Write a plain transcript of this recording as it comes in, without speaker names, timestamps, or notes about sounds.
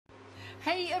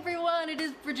Hey everyone, it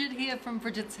is Bridget here from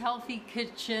Bridget's Healthy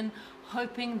Kitchen,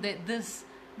 hoping that this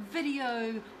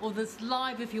video or this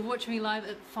live, if you're watching me live,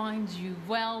 it finds you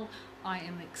well. I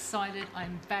am excited.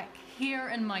 I'm back here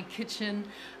in my kitchen.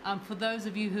 For those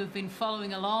of you who have been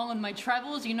following along on my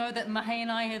travels, you know that Mahe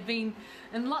and I have been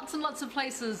in lots and lots of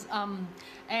places,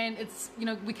 and it's, you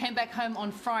know, we came back home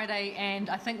on Friday, and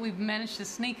I think we've managed to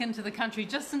sneak into the country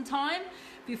just in time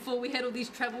before we had all these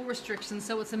travel restrictions.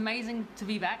 So it's amazing to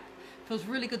be back. Feels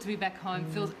really good to be back home.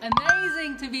 Feels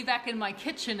amazing to be back in my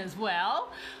kitchen as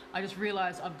well. I just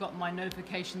realized I've got my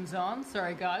notifications on.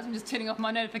 Sorry guys, I'm just turning off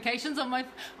my notifications on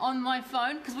my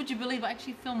phone, because would you believe I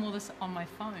actually film all this on my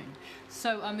phone.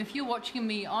 So if you're watching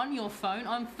me on your phone,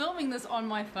 I'm filming this on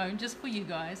my phone just for you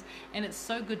guys, and it's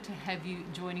so good to have you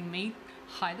joining me.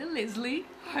 Hi to Leslie.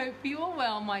 Hope you're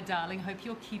well, my darling. Hope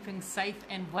you're keeping safe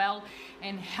and well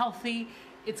and healthy.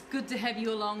 It's good to have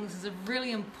you along. This is a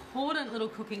really important little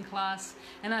cooking class,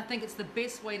 and I think it's the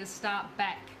best way to start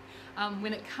back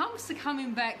when it comes to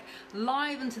coming back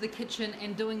live into the kitchen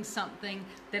and doing something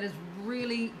that is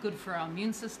really good for our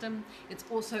immune system. It's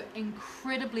also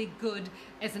incredibly good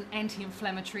as an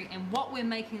anti-inflammatory, and what we're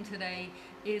making today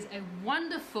is a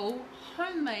wonderful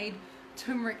homemade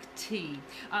turmeric tea.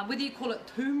 Whether you call it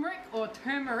turmeric or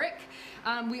turmeric,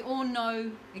 we all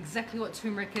know exactly what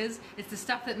turmeric is. It's the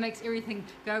stuff that makes everything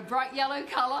go bright yellow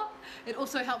color. It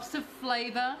also helps to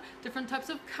flavor different types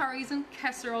of curries and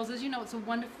casseroles. As you know, it's a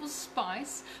wonderful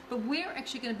spice, but we're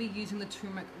actually going to be using the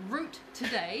turmeric root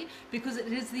today because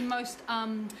it is the most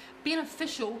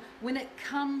beneficial when it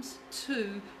comes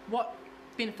to what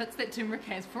benefits that turmeric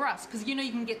has for us. Because you know,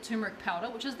 you can get turmeric powder,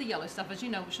 which is the yellow stuff, as you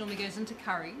know, which normally goes into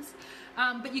curries,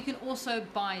 but you can also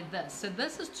buy this. So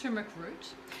this is turmeric root,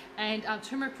 and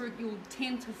turmeric root you'll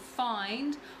tend to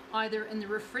find either in the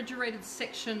refrigerated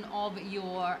section of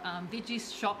your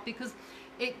veggie shop, because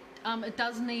it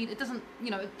doesn't need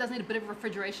a bit of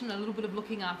refrigeration, a little bit of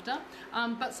looking after,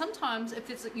 but sometimes if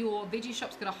it's your veggie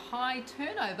shop's got a high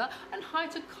turnover, and hi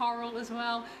to Coral as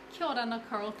well. Kia ora,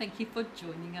 Coral, thank you for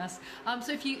joining us.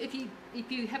 So if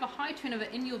you have a high turnover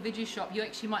in your veggie shop, you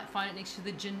actually might find it next to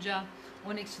the ginger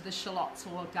or next to the shallots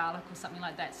or garlic or something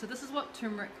like that. So this is what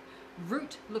turmeric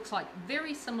root looks like,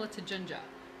 very similar to ginger,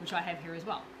 which I have here as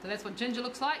well. So that's what ginger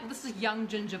looks like. This is young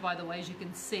ginger, by the way, as you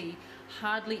can see.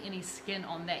 Hardly any skin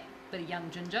on that bit of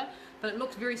young ginger, but it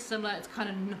looks very similar. It's kind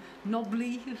of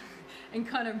knobbly and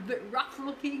kind of a bit rough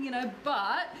looking, you know,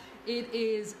 but it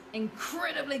is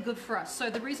incredibly good for us. So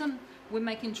the reason we're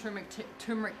making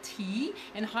turmeric tea,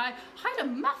 and hi to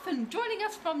Muffin joining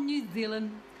us from New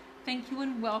Zealand. Thank you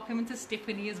and welcome, and to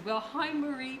Stephanie as well. Hi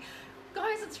Marie.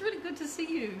 Guys, it's really good to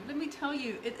see you. Let me tell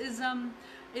you, it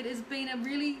has been a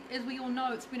really, as we all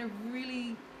know, it's been a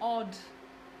really odd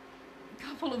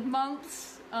couple of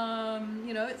months.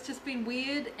 You know, it's just been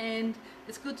weird, and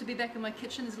it's good to be back in my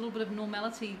kitchen. There's a little bit of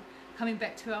normality coming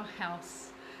back to our house.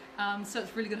 So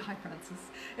it's really good. Hi Francis.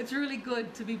 It's really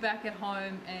good to be back at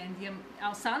home, and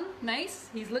our son Mace,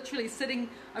 he's literally sitting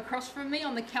across from me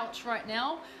on the couch right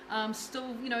now,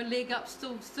 still, you know, leg up,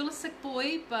 still a sick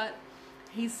boy, but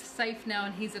he's safe now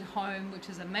and he's at home, which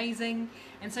is amazing.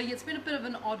 And so yeah, it's been a bit of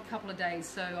an odd couple of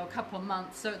days, or a couple of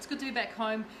months. So it's good to be back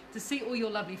home, to see all your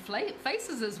lovely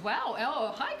faces as well.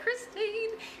 Oh, hi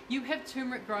Christine. You have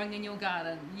turmeric growing in your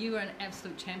garden. You are an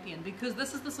absolute champion, because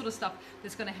this is the sort of stuff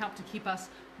that's going to help to keep us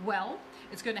well.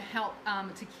 It's going to help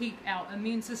to keep our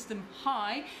immune system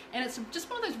high, and it's just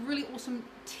one of those really awesome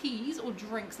teas or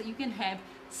drinks that you can have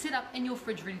set up in your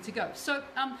fridge ready to go. So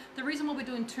the reason why we're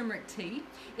doing turmeric tea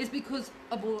is because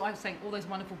of all those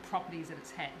wonderful properties that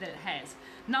it has.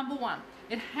 Number one,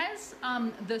 it has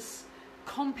this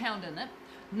compound in it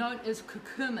known as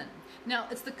curcumin. Now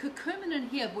it's the curcumin in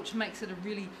here which makes it a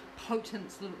really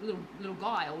potent little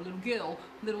guy or little girl,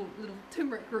 little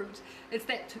turmeric root. It's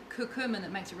that curcumin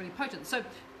that makes it really potent. So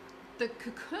the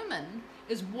curcumin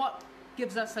is what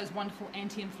gives us those wonderful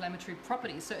anti-inflammatory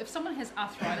properties. So if someone has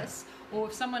arthritis, or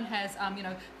if someone has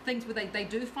things where they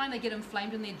do find they get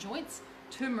inflamed in their joints,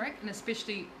 turmeric, and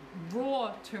especially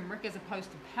raw turmeric as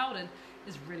opposed to powdered,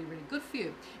 is really, really good for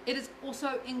you. It is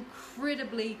also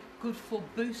incredibly good for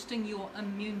boosting your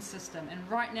immune system, and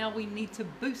right now we need to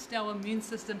boost our immune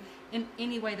system in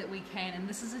any way that we can, and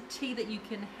this is a tea that you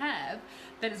can have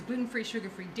that is gluten-free,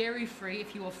 sugar-free, dairy-free.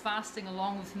 If you are fasting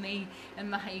along with me and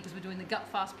Mahe, because we're doing the gut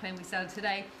fast plan we started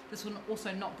today, this will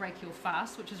also not break your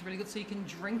fast, which is really good, so you can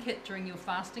drink it during your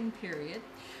fasting period.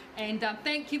 And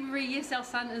thank you, Marie. Yes, our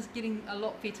son is getting a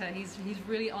lot better. He's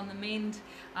really on the mend.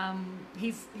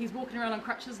 He's walking around on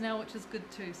crutches now, which is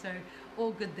good too, so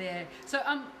all good there. So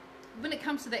when it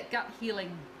comes to that gut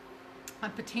healing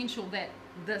potential that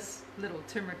this little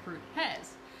turmeric root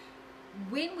has.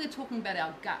 When we're talking about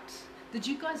our gut, did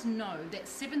you guys know that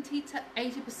 70 to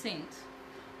 80%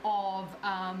 of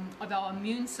our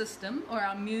immune system, or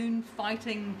our immune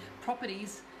fighting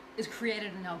properties, is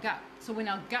created in our gut? So when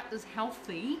our gut is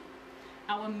healthy,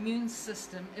 our immune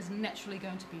system is naturally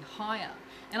going to be higher.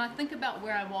 And I think about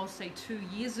where I was, say, 2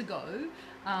 years ago.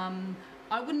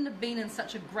 I wouldn't have been in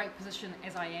such a great position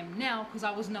as I am now, because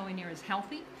I was nowhere near as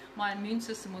healthy. My immune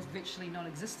system was virtually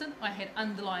non-existent. I had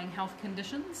underlying health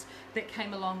conditions that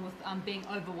came along with being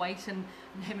overweight and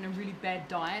having a really bad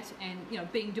diet,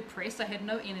 and being depressed. I had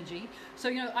no energy. So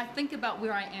I think about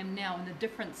where I am now and the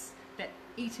difference that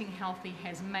eating healthy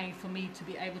has made for me to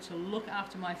be able to look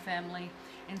after my family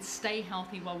and stay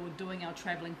healthy while we're doing our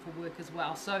traveling for work as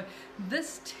well. So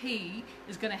this tea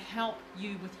is going to help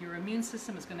you with your immune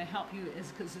system. It's going to help you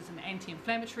because it's an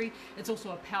anti-inflammatory. It's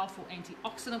also a powerful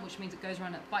antioxidant, which means it goes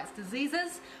around and fights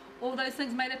diseases. All those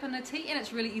things made up in a tea, and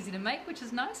it's really easy to make, which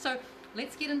is nice. So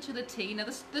let's get into the tea. Now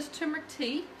this turmeric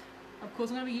tea, of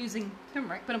course, I'm going to be using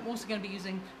turmeric, but I'm also going to be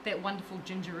using that wonderful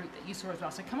ginger root that you saw as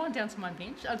well. So come on down to my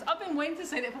bench. I've been waiting to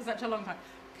say that for such a long time.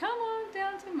 Come on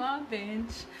down to my bench.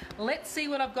 Let's see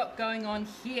what I've got going on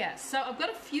here. So I've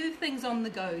got a few things on the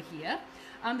go here.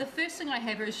 The first thing I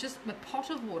have here is just a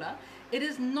pot of water. It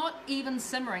is not even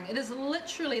simmering. It is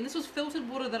literally, and this was filtered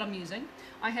water that I'm using.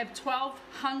 I have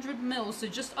 1,200 mils, so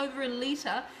just over a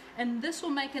litre. And this will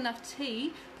make enough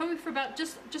tea, probably for about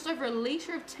just over a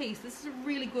litre of tea. So this is a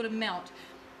really good amount.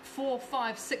 4,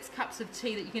 5, 6 cups of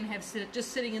tea that you can have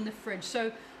just sitting in the fridge.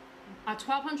 So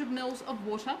 1,200 mils of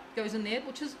water goes in there,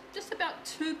 which is just about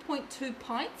 2.2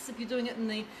 pints if you're doing it in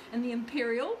the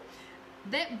imperial.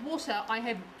 That water I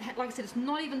have, like I said, it's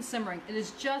not even simmering. It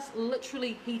is just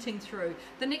literally heating through.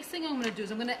 The next thing I'm going to do is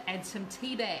I'm going to add some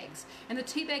tea bags. And the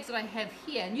tea bags that I have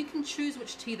here, and you can choose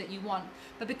which tea that you want,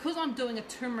 but because I'm doing a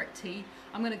turmeric tea,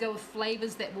 I'm going to go with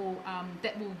flavors that will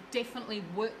definitely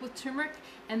work with turmeric,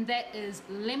 and that is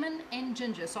lemon and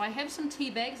ginger. So I have some tea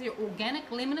bags. They're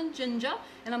organic lemon and ginger,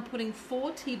 and I'm putting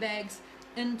 4 tea bags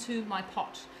into my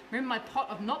pot. Remember, my pot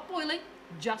of not boiling,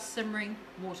 just simmering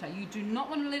water. You do not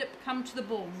want to let it come to the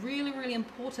boil. Really, really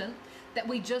important that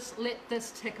we just let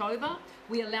this tick over.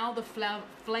 We allow the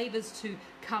flavors to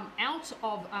come out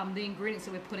of the ingredients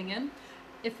that we're putting in.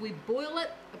 If we boil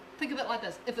it, think of it like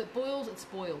this. If it boils, it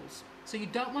spoils. So you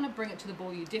don't want to bring it to the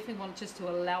boil. You definitely want it just to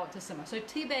allow it to simmer. So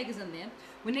tea bag is in there.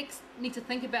 We next need to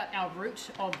think about our root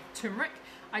of turmeric.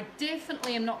 I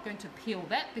definitely am not going to peel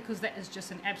that because that is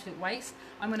just an absolute waste.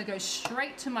 I'm going to go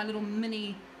straight to my little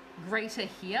mini grater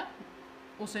here,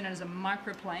 also known as a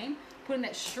microplane, putting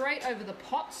that straight over the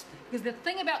pots, because the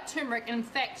thing about turmeric, and in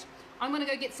fact I'm going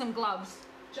to go get some gloves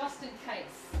just in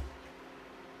case,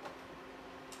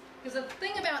 because the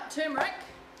thing about turmeric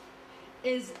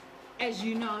is, as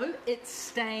you know, it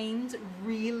stains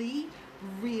really,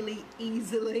 really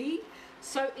easily.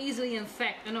 So easily, in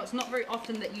fact, I know it's not very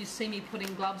often that you see me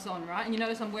putting gloves on, right? And you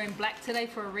notice I'm wearing black today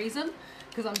for a reason,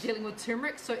 because I'm dealing with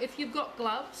turmeric. So if you've got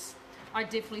gloves, I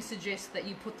definitely suggest that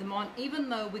you put them on, even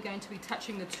though we're going to be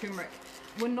touching the turmeric.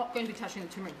 We're not going to be touching the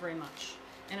turmeric very much.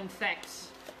 And in fact,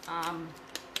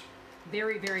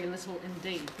 very, very little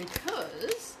indeed,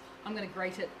 because I'm going to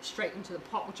grate it straight into the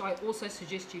pot, which I also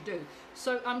suggest you do.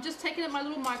 So I'm just taking it my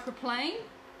little microplane.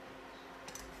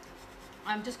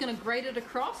 I'm just going to grate it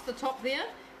across the top there.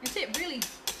 And see, it really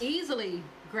easily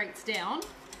grates down.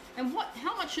 And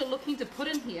how much you're looking to put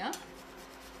in here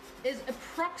is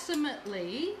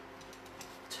approximately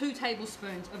 2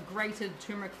 tablespoons of grated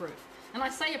turmeric root. And I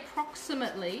say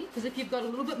approximately because if you've got a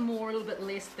little bit more, a little bit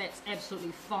less, that's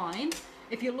absolutely fine.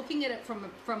 If you're looking at it from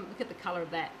look at the color of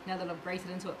that, now that I've grated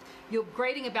into it, you're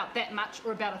grating about that much,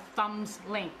 or about a thumb's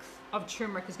length of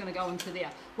turmeric is going to go into there,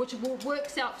 which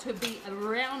works out to be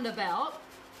around about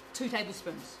 2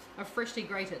 tablespoons of freshly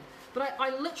grated. But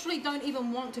I literally don't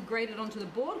even want to grate it onto the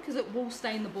board because it will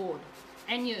stain the board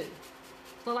and you.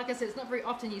 So like I said, it's not very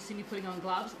often you see me putting on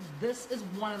gloves. This is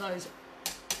one of those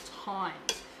times.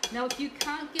 Now if you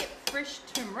can't get fresh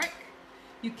turmeric,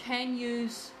 you can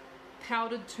use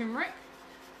powdered turmeric.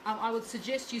 I would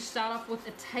suggest you start off with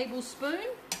a tablespoon,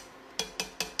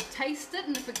 taste it,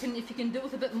 and if you can do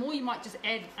with a bit more, you might just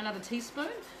add another teaspoon,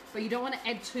 but you don't want to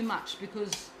add too much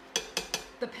because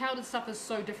the powdered stuff is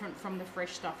so different from the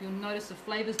fresh stuff. You'll notice the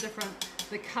flavor's different,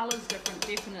 the color's different,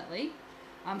 definitely.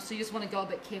 So you just want to go a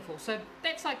bit careful. So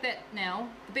that's like that now.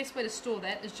 The best way to store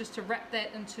that is just to wrap that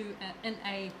in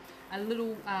a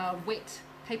little wet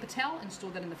paper towel and store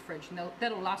that in the fridge. And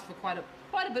that'll last for quite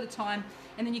a bit of time.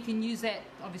 And then you can use that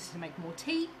obviously to make more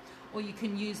tea, or you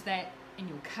can use that in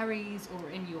your curries or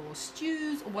in your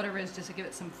stews or whatever it is, just to give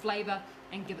it some flavor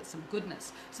and give it some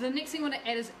goodness. So the next thing I'm going to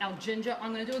add is our ginger.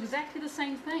 I'm going to do exactly the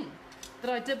same thing that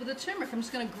I did with the turmeric. I'm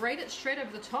just going to grate it straight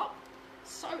over the top.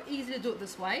 So easy to do it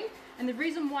this way. And the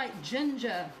reason why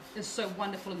ginger is so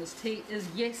wonderful in this tea is,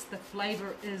 yes, the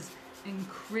flavor is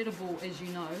incredible, as you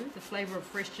know. The flavor of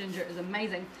fresh ginger is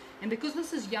amazing. And because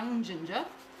this is young ginger,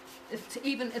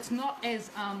 it's not as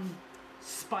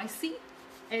spicy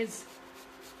as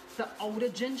the older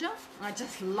ginger. I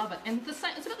just love it. And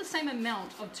it's about the same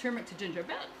amount of turmeric to ginger,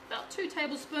 about 2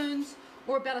 tablespoons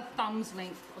or about a thumb's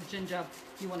length of ginger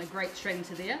you want to grate straight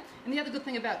into there. And the other good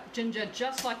thing about ginger,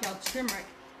 just like our turmeric,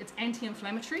 it's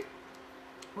anti-inflammatory,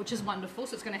 which is wonderful.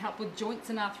 So it's going to help with joints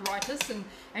and arthritis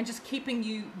and just keeping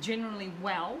you generally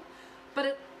well. But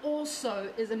it also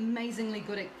is amazingly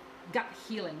good at gut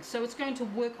healing. So it's going to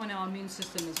work on our immune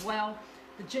system as well.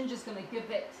 The ginger is going to give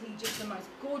that tea just the most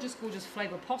gorgeous, gorgeous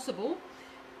flavor possible.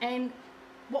 And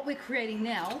what we're creating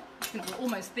now, we're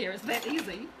almost there, it's that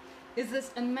easy, is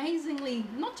this amazingly,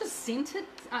 not just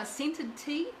scented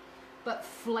tea, but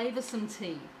flavorsome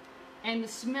tea. And the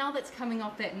smell that's coming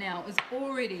off that now is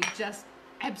already just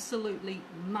absolutely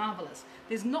marvelous.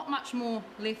 There's not much more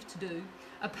left to do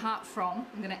apart from,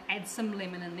 I'm going to add some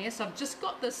lemon in there. So I've just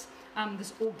got this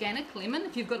this organic lemon.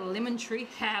 If you've got a lemon tree,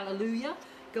 hallelujah,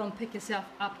 go and pick yourself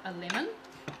up a lemon.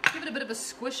 Give it a bit of a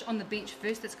squish on the bench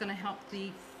first. That's going to help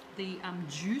the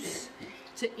juice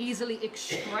to easily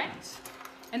extract.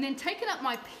 And then taking up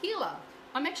my peeler,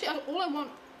 all I want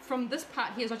from this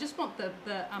part here is I just want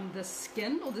the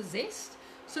skin or the zest.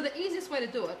 So the easiest way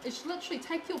to do it is literally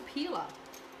take your peeler,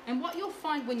 and what you'll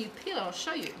find when you peel it, I'll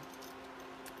show you,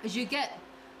 is you get,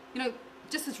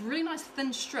 just this really nice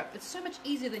thin strip. It's so much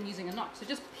easier than using a knife. So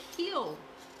just peel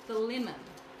the lemon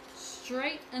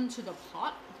straight into the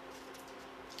pot,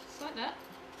 just like that.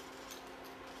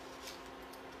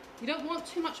 You don't want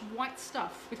too much white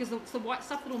stuff because it's the white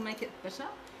stuff that will make it bitter.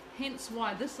 Hence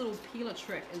why this little peeler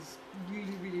trick is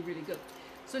really, really, really good.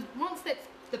 So once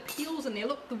the peel's in there,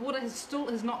 look, the water still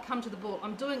has not come to the boil.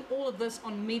 I'm doing all of this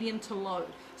on medium to low,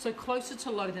 so closer to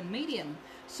low than medium.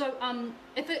 So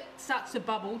if it starts to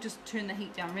bubble, just turn the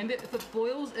heat down. Remember, if it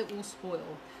boils, it will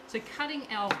spoil. So cutting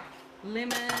our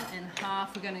lemon in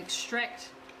half, we're going to extract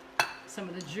some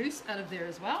of the juice out of there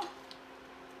as well.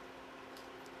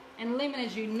 And lemon,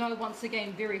 as you know, once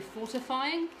again, very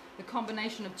fortifying. The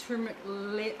combination of turmeric,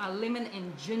 lemon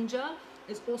and ginger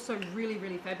is also really,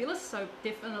 really fabulous. So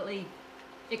definitely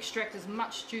extract as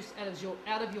much juice out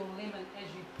of your lemon as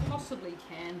you possibly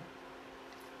can.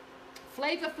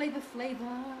 Flavor, flavor,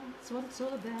 flavor. That's what it's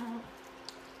all about.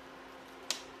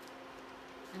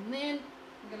 And then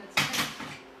I'm going to take,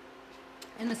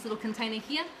 in this little container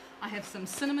here, I have some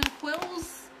cinnamon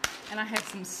quills. And I have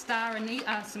some star anise,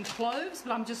 some cloves,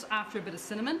 but I'm just after a bit of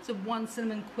cinnamon. So 1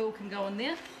 cinnamon quill can go in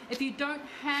there. If you don't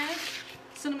have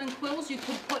cinnamon quills, you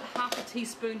could put half a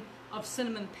teaspoon of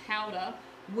cinnamon powder.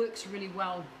 Works really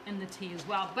well in the tea as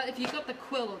well. But if you've got the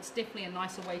quill, it's definitely a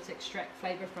nicer way to extract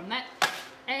flavor from that.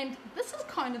 And this is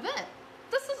kind of it.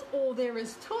 This is all there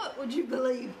is to it, would you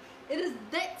believe? It is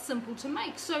that simple to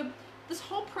make. So this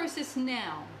whole process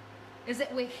now is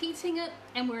that we're heating it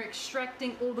and we're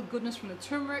extracting all the goodness from the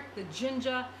turmeric, the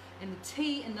ginger, and the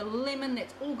tea, and the lemon.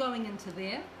 That's all going into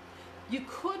there. You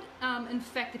could, in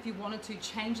fact, if you wanted to,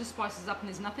 change the spices up, and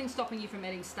there's nothing stopping you from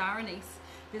adding star anise.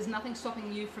 There's nothing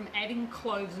stopping you from adding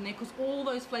cloves in there, because all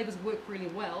those flavors work really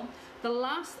well.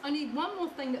 Only one more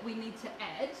thing that we need to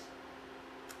add,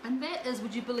 and that is,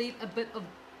 would you believe, a bit of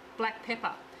black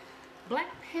pepper. Black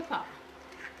pepper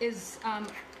is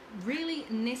really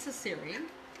necessary.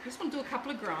 I just want to do a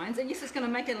couple of grinds, and yes, it's going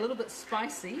to make it a little bit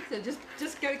spicy, so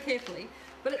just go carefully.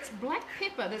 But it's black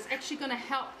pepper that's actually going to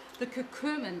help the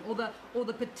curcumin or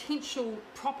the potential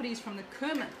properties from the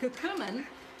curcumin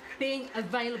being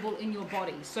available in your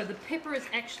body. So the pepper is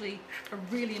actually a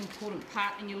really important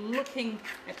part, and you're looking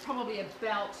at probably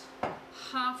about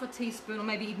half a teaspoon, or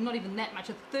maybe not even that much,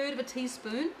 1/3 of a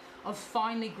teaspoon of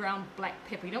finely ground black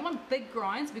pepper. You don't want big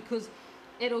grinds because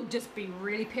it'll just be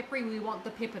really peppery. We want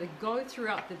the pepper to go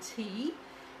throughout the tea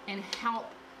and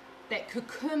help that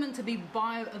curcumin to be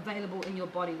bioavailable in your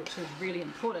body, which is really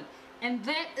important. And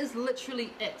that is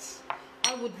literally it.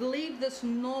 I would leave this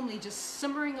normally just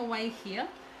simmering away here,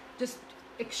 just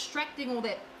extracting all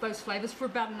those flavors for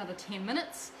about another 10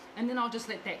 minutes, and then I'll just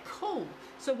let that cool.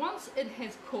 So once it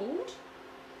has cooled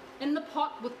in the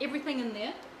pot with everything in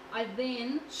there, I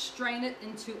then strain it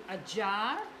into a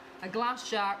jar, a glass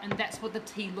jar, and that's what the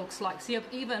tea looks like. See,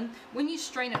 even when you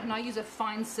strain it, and I use a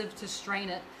fine sieve to strain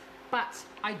it, but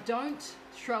I don't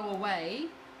throw away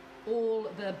all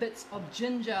the bits of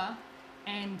ginger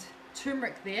and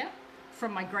turmeric there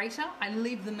from my grater, I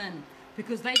leave them in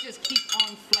because they just keep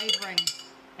on flavouring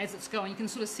as it's going. You can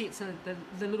sort of see it's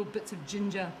the little bits of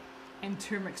ginger and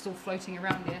turmeric still floating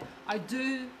around there. I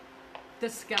do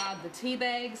discard the tea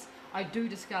bags, I do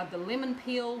discard the lemon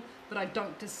peel, but I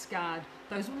don't discard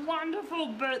those wonderful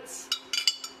bits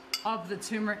of the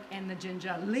turmeric and the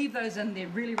ginger. Leave those in there,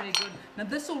 really, really good. Now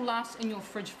this will last in your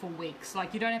fridge for weeks.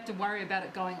 Like, you don't have to worry about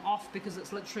it going off because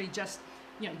it's literally just,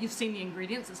 you know, you've seen the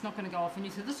ingredients, it's not going to go off. And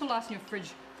you said this will last in your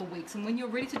fridge for weeks. And when you're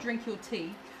ready to drink your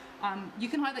tea, you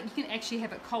can actually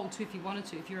have it cold too if you wanted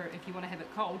to, if you want to have it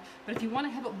cold. But if you want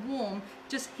to have it warm,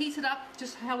 just heat it up,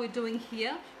 just how we're doing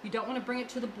here. You don't want to bring it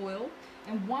to the boil.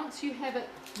 And once you have it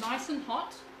nice and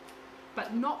hot,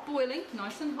 but not boiling,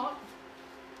 nice and hot,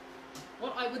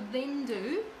 what I would then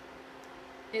do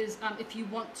is, if you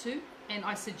want to, and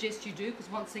I suggest you do, because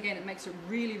once again it makes it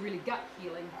really, really gut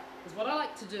healing, is what I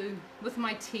like to do with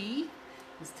my tea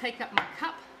is take up my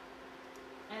cup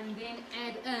and then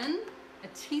add in a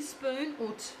teaspoon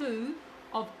or two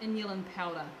of inulin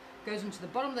powder. Goes into the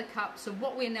bottom of the cup. So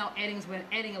what we're now adding is we're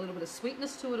adding a little bit of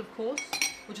sweetness to it, of course,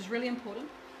 which is really important.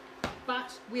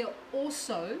 But we are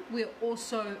also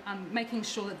making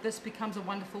sure that this becomes a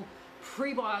wonderful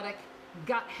prebiotic,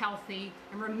 gut healthy,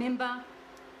 and remember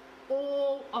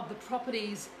all of the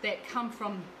properties that come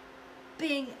from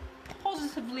being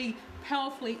positively,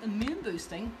 powerfully immune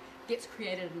boosting gets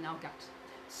created in our gut.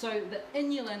 So the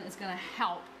inulin is going to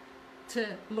help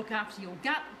to look after your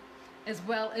gut, as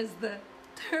well as the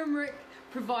turmeric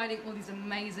providing all these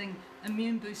amazing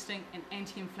immune boosting and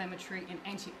anti-inflammatory and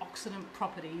antioxidant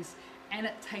properties. And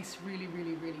it tastes really,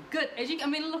 really, really good. I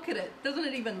mean, look at it. Doesn't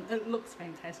it even, it looks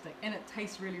fantastic. And it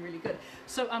tastes really, really good.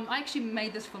 So I actually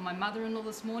made this for my mother-in-law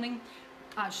this morning.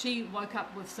 She woke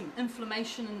up with some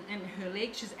inflammation in her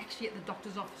leg. She's actually at the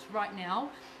doctor's office right now.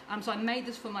 So I made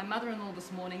this for my mother-in-law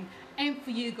this morning and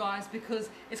for you guys, because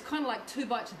it's kind of like two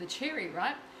bites of the cherry,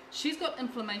 right? She's got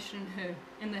inflammation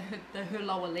in her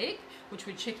lower leg, which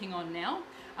we're checking on now.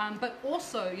 But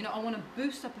also, you know, I want to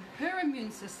boost up her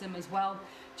immune system as well,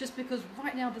 just because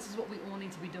right now this is what we all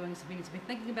need to be doing. So we need to be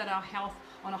thinking about our health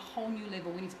on a whole new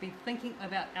level. We need to be thinking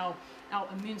about our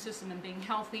immune system and being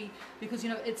healthy, because, you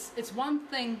know, it's one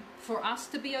thing for us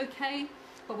to be okay,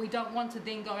 but we don't want to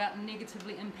then go out and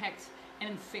negatively impact and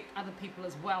infect other people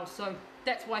as well. So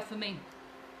that's why for me,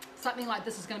 something like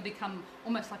this is going to become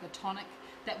almost like a tonic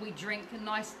that we drink, a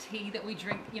nice tea that we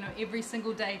drink, you know, every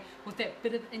single day with that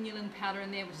bit of inulin powder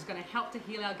in there, which is going to help to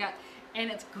heal our gut. And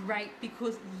it's great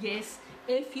because, yes,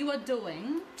 if you are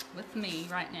doing, with me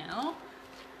right now,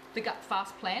 the gut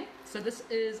fast plan. So this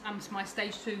is my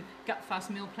stage 2 gut fast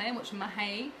meal plan, which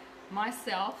Mahei,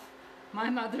 myself, my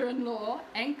mother-in-law,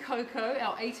 and Coco,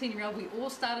 our 18-year-old, we all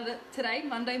started it today,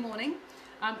 Monday morning.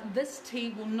 This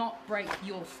tea will not break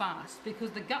your fast, because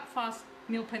the gut fast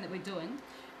meal plan that we're doing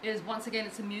is, once again,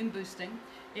 it's immune boosting.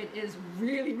 It is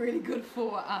really, really good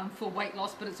for weight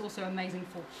loss, but it's also amazing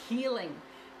for healing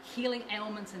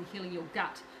ailments and healing your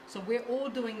gut. So we're all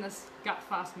doing this gut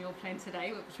fast meal plan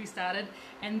today, which we started,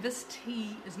 and this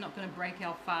tea is not going to break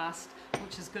our fast,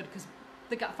 which is good, because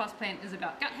the gut fast plan is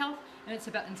about gut health and it's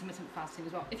about intermittent fasting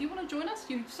as well. If you want to join us,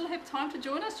 you still have time to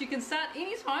join us. You can start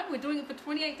anytime. We're doing it for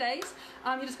 28 days.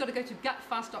 You just got to go to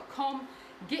gutfast.com,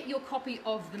 get your copy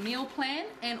of the meal plan,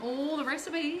 and all the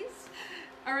recipes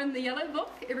are in the yellow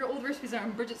book. All the recipes are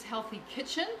in Bridget's Healthy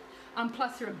Kitchen.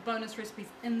 Plus there are bonus recipes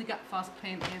in the gut fast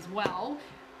plan as well.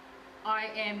 I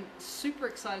am super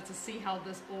excited to see how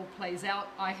this all plays out.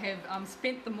 I have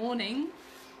spent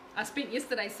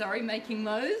yesterday making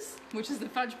those, which is the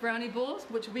fudge brownie balls,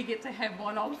 which we get to have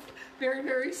one of very,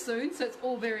 very soon. So it's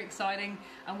all very exciting.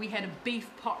 And we had a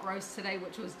beef pot roast today,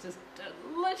 which was just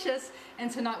delicious. And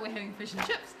tonight we're having fish and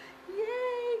chips.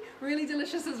 Yay! Really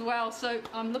delicious as well. So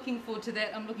I'm looking forward to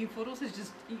that. I'm looking forward also to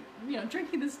just, you know,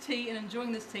 drinking this tea and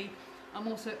enjoying this tea. I'm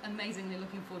also amazingly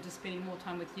looking forward to spending more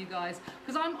time with you guys,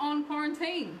 because I'm on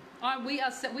quarantine. We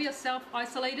are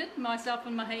self-isolated, myself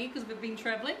and Mahei, because we've been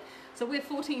traveling. So we're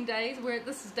 14 days.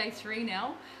 This is day 3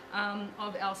 now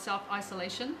of our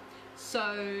self-isolation.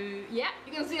 So yeah,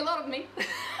 you're gonna see a lot of me.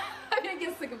 I'm gonna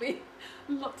get sick of me.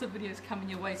 Lots of videos coming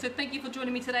your way. So thank you for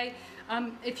joining me today.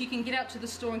 If you can get out to the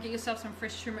store and get yourself some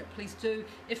fresh turmeric, please do.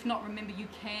 If not, remember you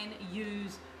can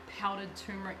use powdered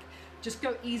turmeric. Just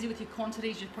go easy with your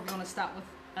quantities. You probably want to start with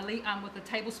a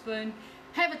tablespoon,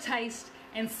 have a taste,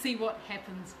 and see what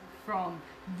happens from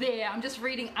there. I'm just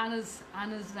reading Anna's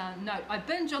note. I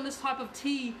binge on this type of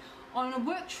tea on a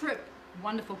work trip.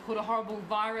 Wonderful. Caught a horrible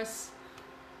virus.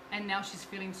 and now she's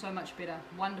feeling so much better.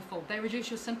 Wonderful. They reduce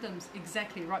your symptoms.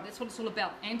 Exactly right. That's what it's all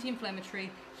about.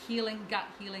 Anti-inflammatory, healing, gut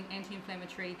healing,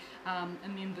 anti-inflammatory,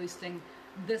 immune boosting.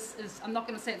 This is, I'm not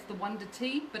going to say it's the wonder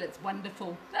tea, but it's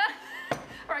wonderful. All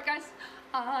right, guys.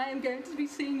 I'm going to be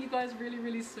seeing you guys really,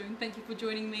 really soon. Thank you for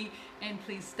joining me, and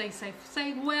please stay safe,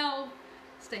 stay well,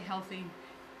 stay healthy,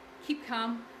 keep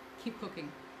calm, keep cooking.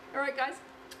 All right, guys.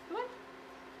 Bye.